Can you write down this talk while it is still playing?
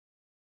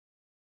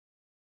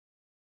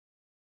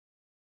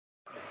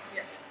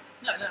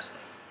No,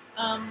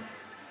 no.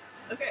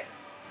 Okay,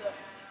 so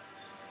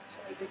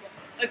shall we begin?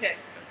 Okay.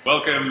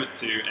 Welcome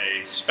to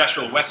a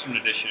special Western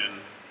edition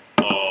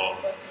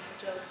of Western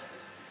Australian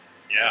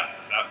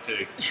that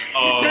too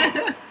of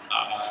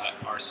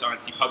our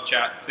sciencey pub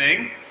chat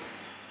thing.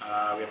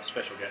 We have a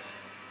special guest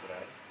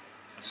today,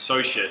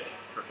 Associate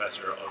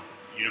Professor of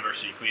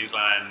University of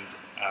Queensland,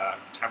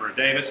 Tamara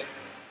Davis,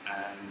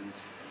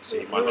 and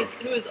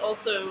who is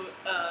also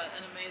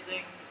an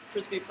amazing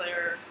frisbee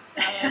player.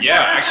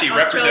 Actually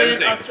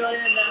representing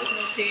Australian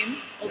national team,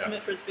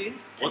 ultimate frisbee.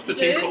 What's the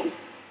team called?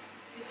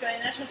 The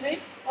Australian national team.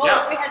 Oh,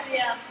 Yeah. we had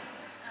the.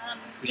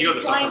 Because you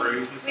got the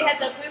Socceroos and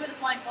stuff. We were the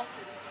Flying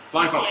Foxes.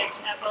 Flying this Foxes.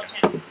 year at World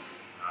Champs.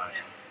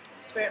 Nice.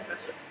 It's very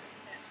impressive.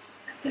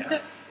 Yeah.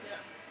 Yeah.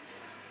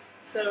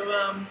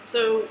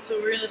 So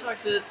we're going to talk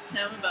to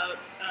Tam about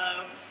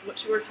what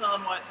she works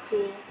on, why it's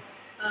cool.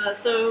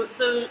 So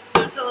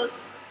tell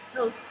us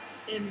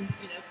in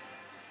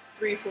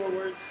 3-4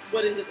 words,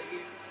 what is it that you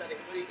study?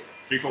 What do you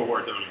do? 3-4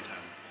 words only, Tam.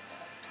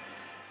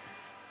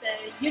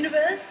 The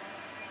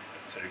universe.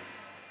 That's 2.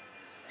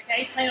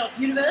 Okay, plain old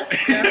universe.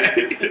 Yeah.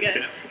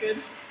 Okay. Good.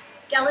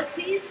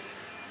 Galaxies.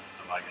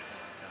 I like it.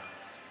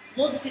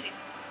 Laws of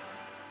physics.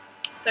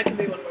 That can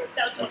be one word.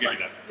 That was We'll what's give you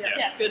fun. that.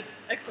 Yeah. Good.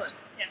 Excellent.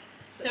 Yeah.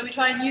 So we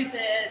try and use the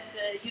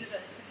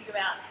universe to figure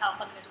out how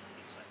fundamental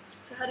physics works.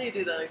 So how do you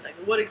do that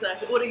exactly? What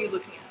are you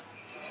looking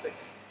at specifically?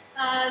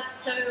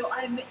 So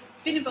I've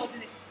been involved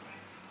in this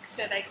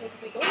survey called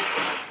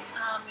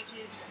WiggleZ, which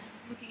is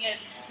looking at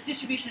the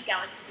distribution of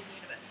galaxies in the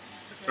universe.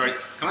 Sorry,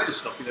 can I just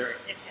stop you there?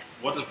 Yes.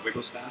 What does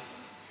WiggleZ stand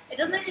for? It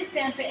doesn't actually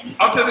stand for anything.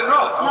 Oh, does it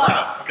not? Oh, No.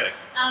 wow. Okay.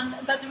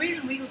 But the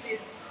reason WiggleZ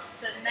is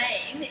the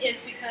name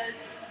is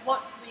because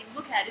what we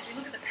look at is we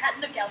look at the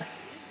pattern of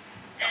galaxies,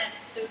 and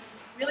the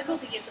really cool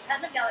thing is the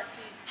pattern of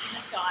galaxies in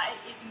the sky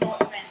is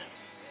not random.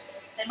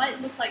 They might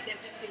look like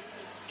they've just been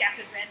sort of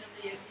scattered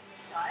randomly in the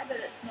sky, but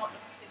it's not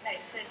the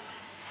case. There's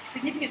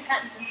significant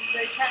patterns, and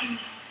those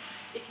patterns,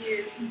 if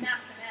you map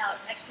them out,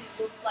 actually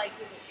look like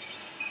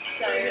wiggles.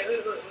 So, Wait,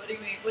 what do you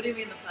mean? What do you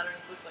mean the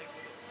patterns look like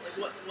wiggles?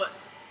 Like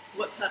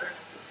what pattern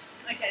is this?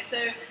 okay,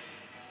 so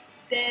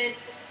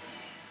there's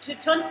to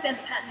understand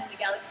the pattern in the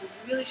galaxies,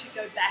 you really should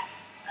go back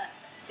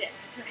a step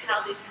to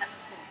how these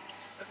patterns form.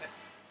 Okay.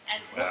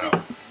 And Wow. what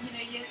this,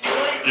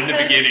 In the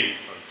beginning,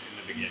 folks. In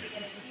the beginning.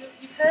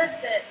 You've heard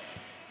that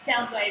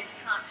sound waves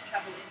can't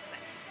travel in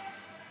space.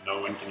 No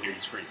one can hear you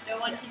scream. No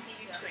one can hear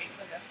you scream.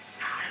 Okay.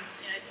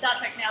 And Star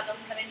Trek now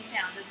doesn't have any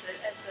sound as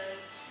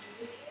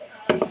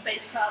the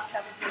spacecraft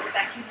travel through the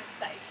vacuum of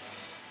space.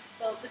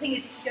 Well, the thing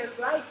is, if you go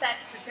right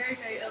back to the very,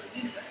 very early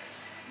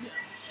universe,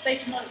 space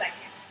was not a vacuum.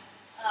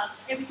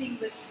 Everything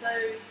was so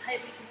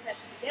tightly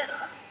compressed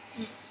together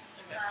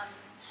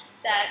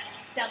that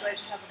sound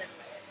waves traveled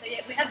everywhere. So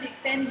yeah, we have the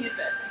expanding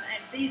universe,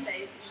 and these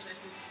days the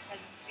universe has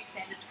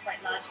expanded to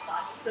quite large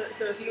sizes.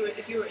 So if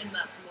you were in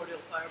that primordial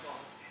fireball,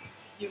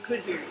 you could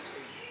hear you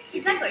scream.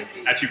 Exactly.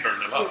 As you burn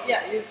them up.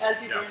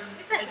 As you Yeah.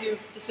 burn, as you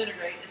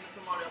disintegrate in the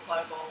primordial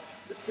fireball,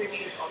 the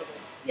screaming is audible.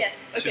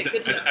 Yes. Okay,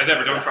 good to know. As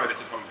ever, don't try this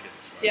at home,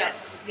 kids. Right? Yeah,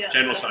 This is a yeah,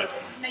 general definitely. science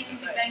point. Making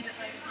big bangs at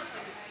home is not so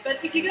good.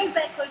 But if you go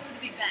back close to the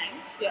Big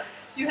Bang, Yeah.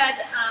 you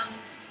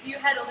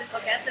had all this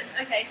hot gas, and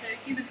okay, so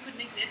humans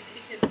couldn't exist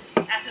because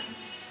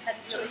atoms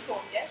hadn't really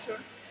formed yet. Sure.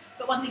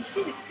 But one thing that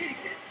did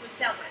exist was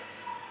sound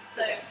waves.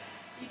 So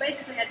you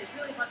basically had this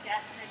really hot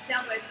gas, and there's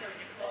sound waves going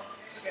everywhere.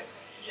 Okay.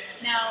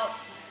 Now,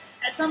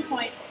 at some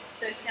point,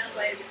 those sound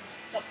waves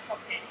stopped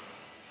propagating,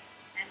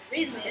 and the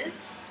reason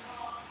is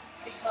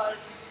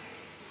because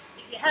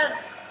if you have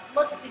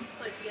lots of things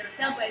close together,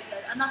 sound waves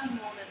are nothing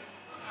more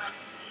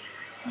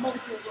than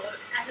molecules or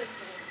atoms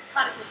or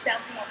particles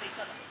bouncing off each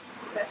other.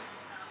 Okay.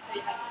 So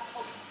you have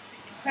all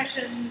this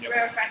compression,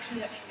 rarefaction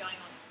thing going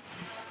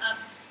on.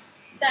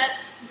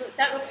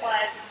 That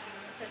requires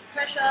a certain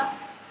pressure,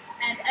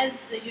 and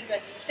as the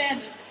universe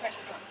expanded, the pressure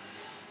drops.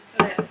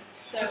 Okay.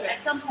 So Okay. at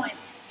some point,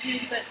 the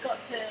universe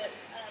got to a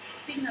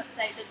big enough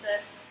state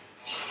that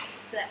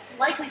the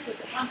likelihood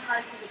that one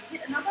particle would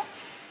hit another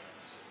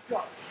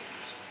dropped,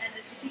 and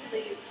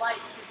particularly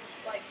light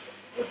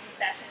wouldn't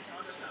bash into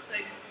other stuff. So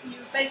you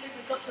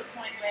basically got to a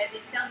point where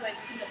these sound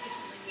waves couldn't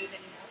efficiently move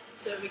anymore.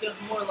 So it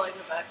becomes more like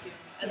a vacuum,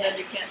 and then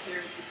you can't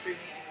hear the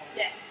screaming anymore.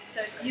 Yeah.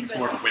 So the It's universe.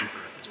 more of a whimper.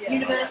 Yeah.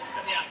 Universe.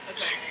 Yeah.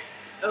 Okay.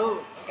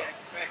 Oh. Okay.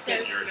 Right. So-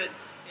 Good.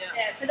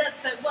 Yeah. Yeah,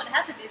 but what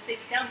happened is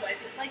these sound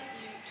waves, it's like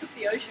you took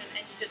the ocean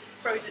and you just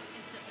froze it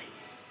instantly.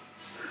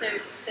 So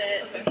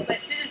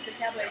as soon as the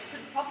sound waves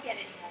couldn't propagate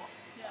anymore,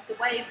 the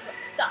waves got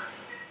stuck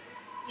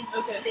in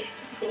these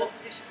particular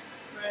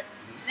positions. Right.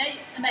 So now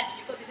imagine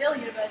you've got this early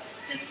universe,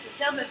 it's just the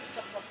sound waves have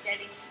stopped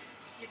propagating.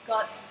 You've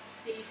got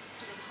these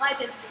sort of high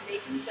density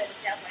regions where the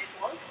sound wave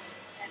was,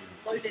 and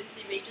low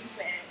density regions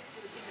where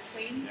it was in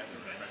between the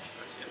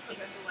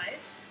peaks of the wave.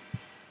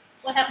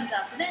 What happens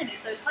after then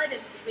is those high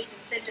density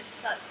regions then just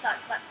start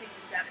collapsing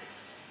with gravity.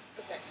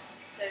 Okay.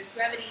 So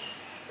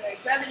the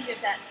gravity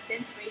of that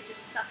dense region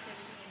sucks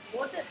everything in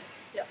towards it,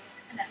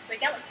 and that's where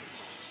galaxies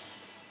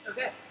form.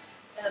 Okay.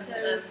 And So-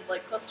 and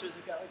like clusters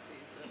of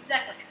galaxies.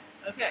 Exactly.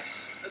 Okay.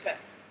 Okay.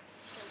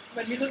 So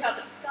when we look up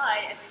at the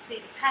sky and we see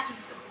the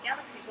patterns of the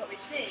galaxies, what we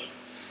see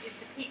is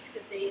the peaks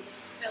of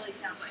these early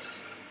sound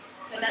waves.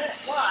 So that's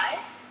why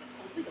it's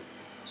called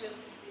WiggleZ. Because we're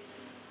looking at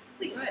these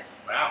wiggles.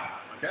 Right. Wow.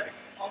 Okay.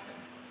 Awesome.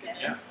 Good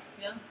Yeah. name.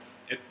 Yeah.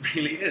 It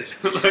really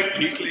is. Like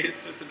usually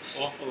it's just an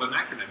awful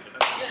acronym, but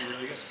that's actually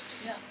really good.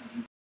 Yeah.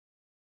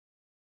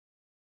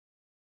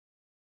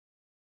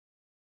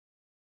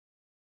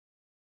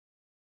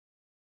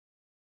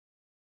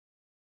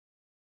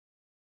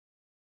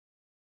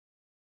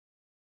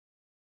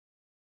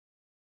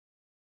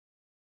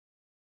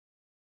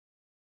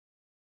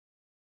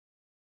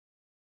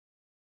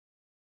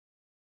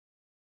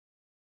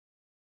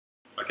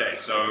 Okay,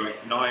 so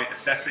now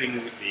assessing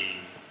the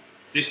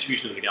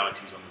distribution of the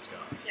galaxies on the sky.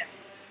 Yeah.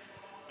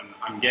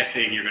 I'm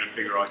guessing you're going to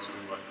figure out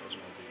something like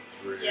cosmology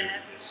through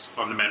this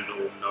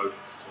fundamental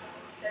notes.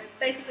 So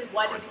basically,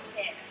 why do we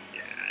care?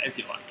 Yeah, if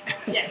you like.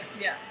 Yes.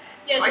 Yeah.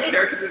 Yes. I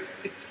care because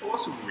it's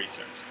awesome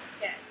research.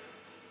 Yeah.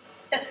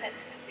 That's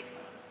fantastic.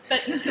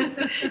 But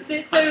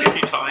I'll give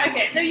you time.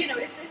 okay, so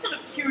it's sort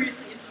of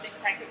curiously interesting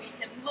the fact that we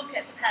can look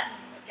at the pattern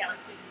of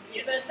galaxies in the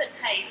universe. But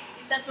hey,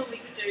 if that's all we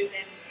could do,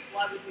 then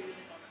why would we really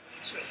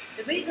bother? Sure.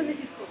 The reason this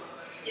is cool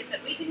is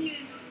that we can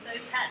use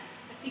those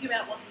patterns to figure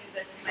out what the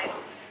universe is made of.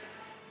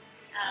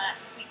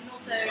 We can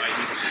also. Why did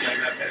you explain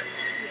that bit?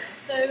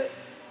 So.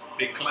 It's a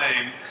big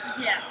claim.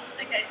 Yeah.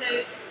 Okay.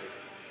 So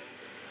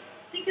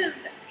think of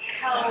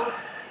how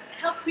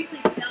quickly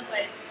the sound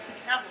waves could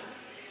travel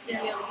in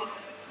the early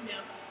universe.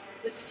 Yeah.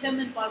 Was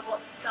determined by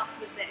what stuff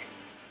was there.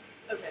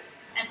 Okay.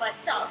 And by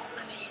stuff,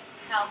 I mean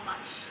how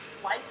much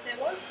light there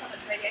was, how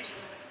much radiation,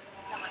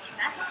 how much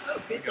matter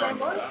there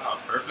was.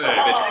 Oh, perfect.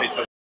 Oh. It's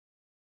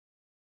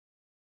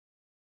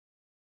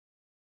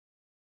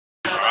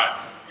all right.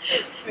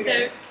 Okay. So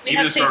we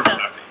Even have things astronomers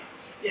up. have to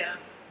eat.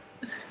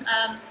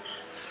 Um,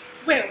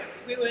 where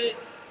we were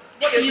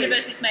what the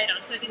universe is made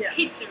of. So this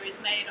pizza is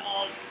made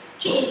of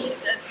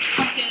cheese and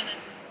pumpkin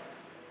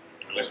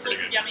and all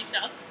sorts of yummy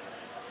stuff.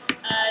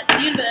 The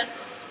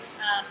universe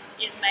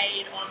is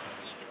made of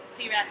the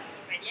theoretical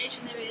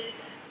radiation there is,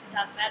 and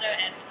dark matter,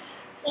 and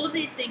all of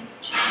these things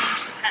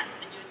change the pattern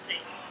that you would see.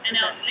 And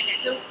now,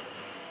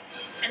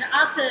 and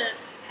after the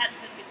pattern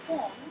has been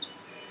formed,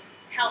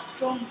 how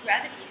strong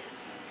gravity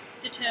is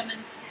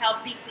determines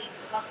how big these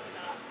clusters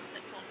are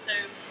that form. So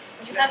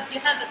you have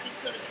at this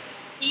sort of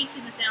peak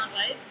in the sound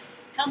wave,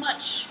 how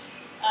much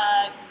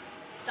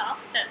stuff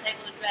that's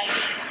able to drag in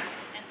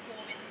and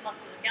form into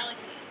clusters of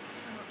galaxies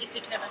is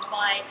determined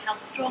by how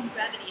strong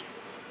gravity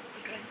is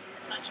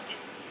as a function of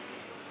distance.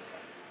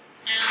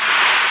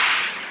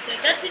 So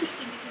that's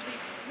interesting because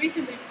we've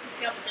recently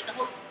discovered that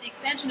the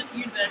expansion of the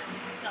universe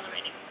is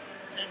accelerating.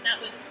 So that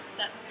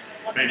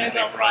won the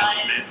Nobel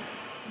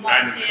Prize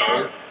last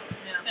year.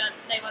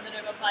 They won the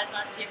Nobel Prize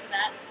last year for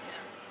that,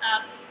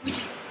 which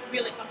is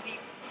really funky.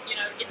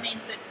 It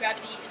means that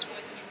gravity is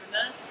working in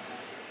reverse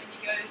when you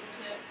go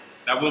to.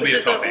 That will be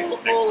a topic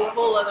next time.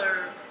 whole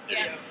other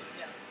video.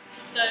 Yeah.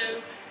 So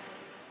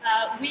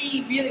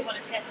we really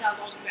want to test our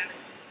laws of gravity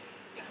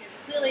because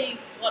clearly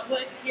what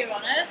works here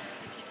on Earth,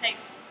 if you take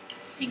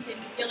pink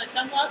and yellow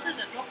sunglasses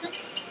and drop them,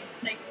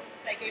 they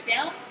go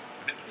down.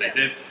 They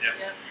did,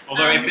 yeah.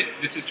 Although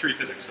this is true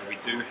physics, so we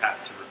do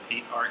have to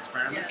repeat our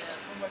experiments.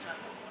 One more time.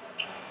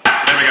 So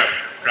there we go.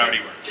 Gravity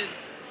works.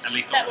 At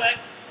least that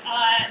works.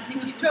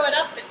 If you throw it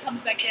up, it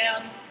comes back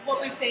down.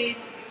 What we've seen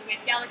with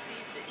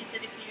galaxies is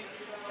that if you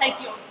take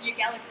your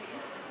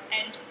galaxies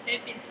and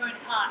they've been thrown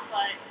apart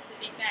by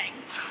the Big Bang,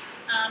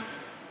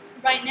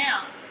 right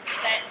now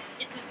that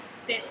it's just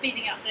they're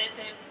speeding up.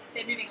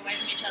 They're moving away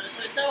from each other.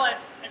 So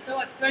as though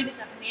I've thrown this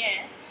up in the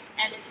air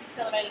and it's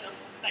accelerated off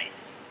into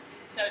space.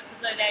 So it's as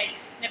though they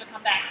never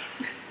come back.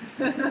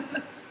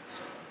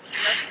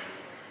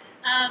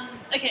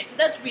 Okay, so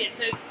that's weird.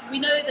 So we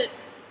know that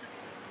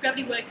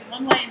gravity works in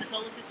one way in the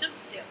solar system.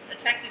 It's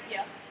attractive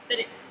here, but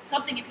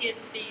something appears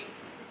to be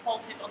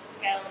repulsive on the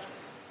scale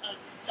of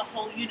the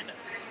whole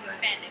universe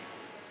expanding.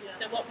 Yeah.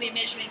 So what we're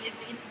measuring is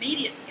the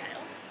intermediate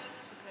scale,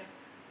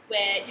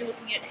 where you're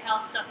looking at how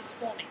stuff is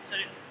forming, so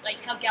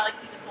like how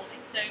galaxies are forming.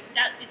 So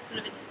that is sort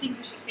of a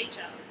distinguishing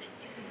feature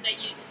that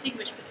you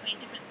distinguish between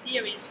different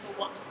theories for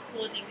what's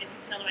causing this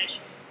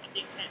acceleration of the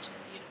expansion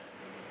of the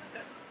universe.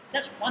 So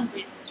that's one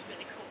reason it's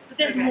really cool. But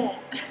there's more.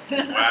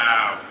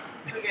 Wow.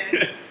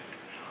 Okay.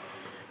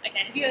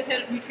 Okay, have you guys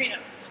heard of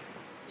neutrinos?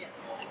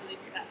 Yes. I believe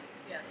you have.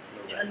 Yes.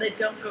 And they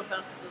don't go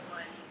faster than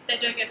light. They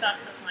don't go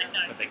faster than light, no.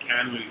 But they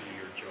can lose you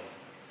your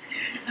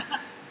job.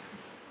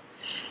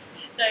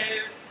 So,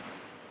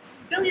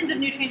 billions of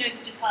neutrinos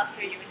have just passed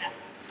through you in that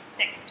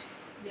second.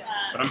 Yeah.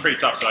 But I'm pretty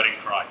tough, so I didn't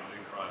cry.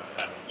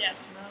 Yeah.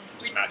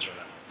 Just natural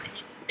that.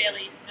 You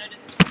barely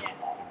noticed. Yeah.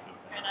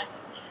 Very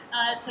nice.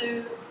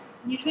 So,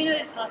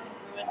 neutrinos passing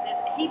through us, there's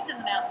heaps of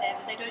them out there,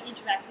 but they don't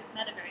interact with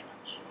matter very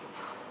much.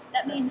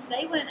 That means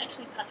they weren't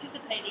actually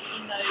participating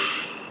in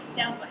those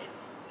sound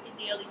waves in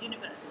the early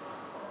universe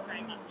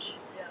very much.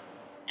 Yeah.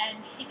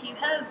 And if you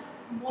have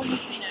more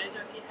neutrinos,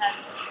 or if you have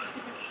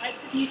different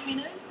types of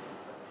neutrinos,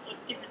 or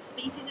different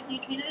species of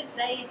neutrinos,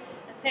 they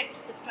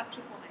affect the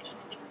structure formation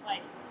in different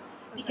ways.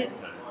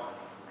 because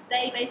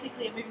they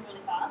basically are moving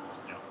really fast.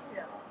 Yeah.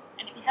 Yeah.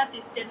 And if you have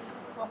this dense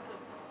clump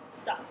of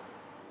stuff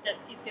that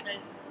is going to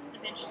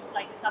eventually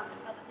like suck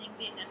other things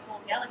in and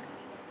form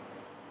galaxies,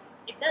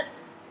 if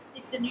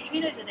the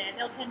neutrinos are there,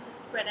 they'll tend to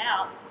spread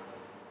out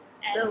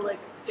and They'll like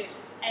escape.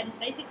 and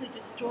basically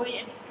destroy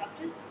any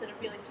structures that are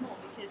really small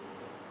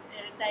because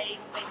they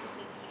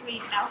basically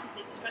stream out of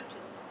these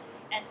structures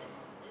and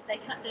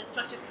the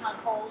structures can't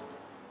hold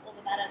all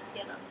the matter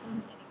together.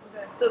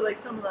 Okay. So like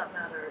some of that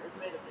matter is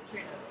made of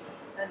neutrinos,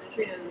 and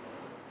neutrinos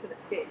can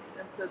escape,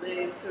 and so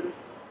they sort of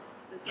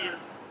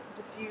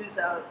diffuse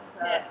out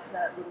that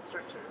little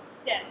structure.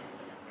 Yeah.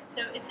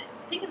 So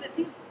think about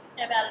it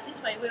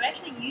this way: we're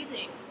actually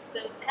using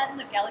the pattern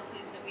of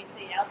galaxies that we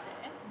see out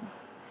there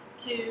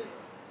to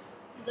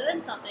learn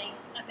something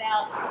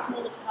about the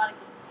smallest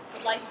particles,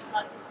 the latest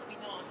particles that we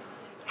know of in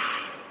the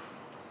universe.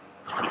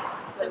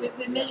 So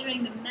we're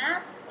measuring the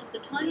mass of the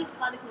tiniest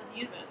particle in the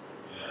universe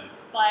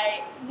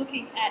by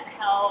looking at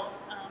how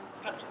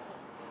structure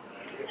forms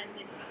and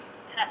this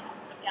pattern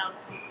of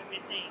galaxies that we're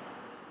seeing.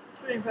 It's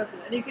pretty impressive,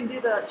 and you can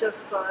do that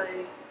just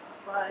by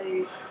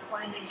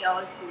finding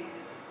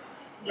galaxies,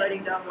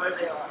 writing down where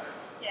they are,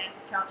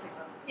 counting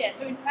them. Yeah.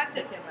 So in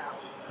practice, Picking them out.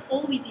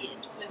 all we did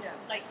was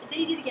like it's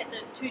easy to get the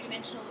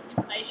two-dimensional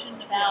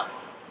information about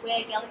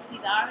where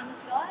galaxies are in the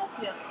sky.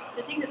 Yeah.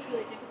 The thing that's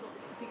really difficult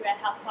is to figure out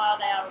how far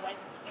they are away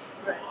from us.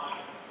 Right.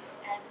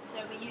 And so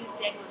we use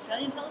the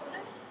Australian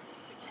telescope,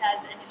 which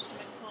has an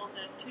instrument called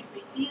the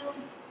 2-degree field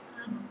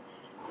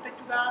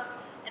spectrograph,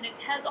 and it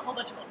has a whole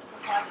bunch of optical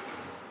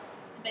fibers.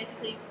 And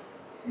basically,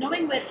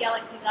 knowing where the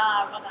galaxies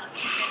are on a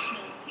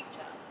two-dimensional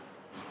picture,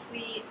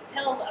 we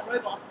tell a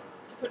robot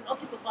to put an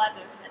optical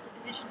fiber at the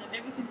position of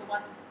every single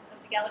one of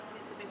the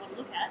galaxies that we want to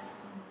look at.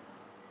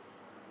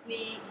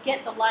 We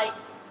get the light,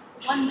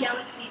 one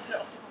galaxy per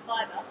optical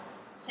fiber,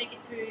 take it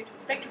through to a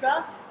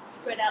spectrograph,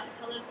 spread out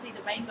the colours, see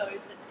the rainbow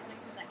that's coming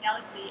from that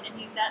galaxy, and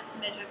use that to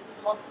measure its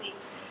velocity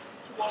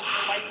towards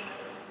or away from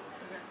us.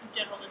 In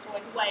general, it's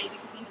always away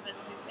because the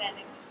universe is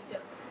expanding.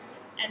 Yes.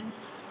 And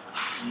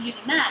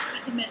using that, we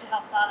can measure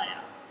how far they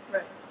are.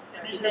 Right. So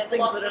measure Because their things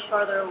that are velocities.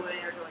 farther away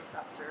are going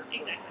faster.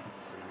 Exactly.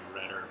 So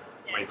redder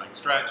wavelength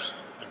stretch.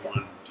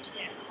 Everyone just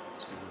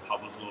Google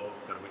Hubble's law.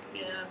 Go to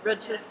Wikipedia. Yeah.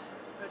 Redshift.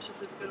 Redshift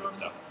is a good Good one.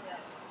 stuff. Yeah.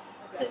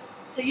 Okay.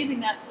 So using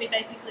that, we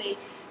basically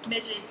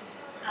measured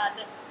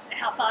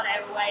how far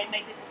they were away and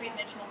made this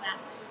three-dimensional map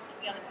of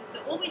the galaxies. So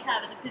all we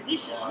have are the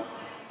positions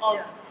of,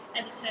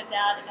 as it turns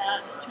out,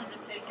 about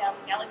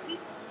 230,000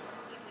 galaxies,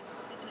 because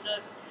this was a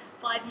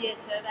 5-year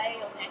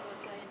survey on the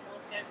Australian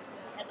telescope.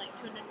 We had like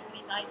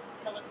 220 nights of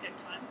telescope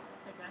time,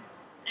 Okay.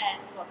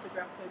 and Lots of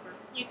graph paper.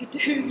 you could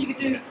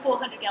do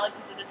 400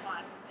 galaxies at a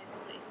time,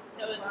 basically.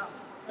 So it was,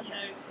 you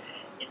know,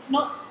 it's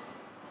not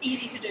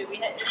easy to do. We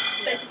had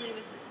basically it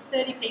was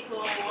 30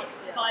 people,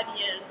 5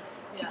 years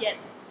to get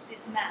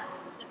this map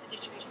of the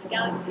distribution of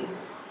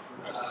galaxies.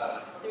 And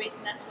the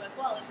reason that's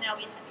worthwhile is now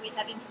we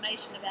have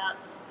information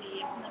about the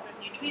number of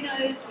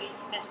neutrinos. We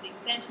can measure the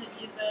expansion of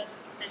the universe.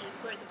 We can measure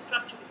the growth of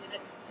structure within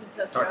it.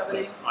 Test Starts to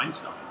gravity. test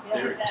Einstein's Yeah,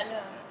 theories. Use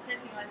that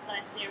testing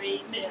Einstein's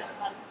theory, measuring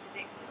particle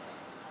physics.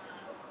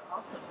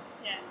 Awesome.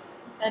 Yeah,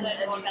 And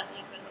learn more you, about the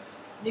universe.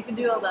 you can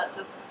do all that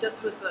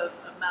just with a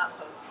map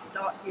of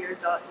dot here,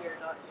 dot here,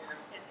 dot here.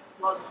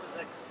 Laws of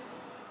physics.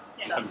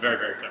 Yeah. Some very,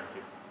 very clever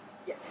people.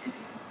 Yes.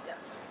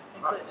 Yes.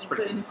 Wow, that's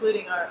pretty cool.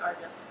 Including our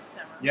guest,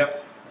 Tamara.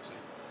 Yep.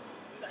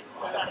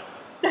 So nice.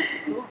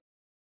 Cool.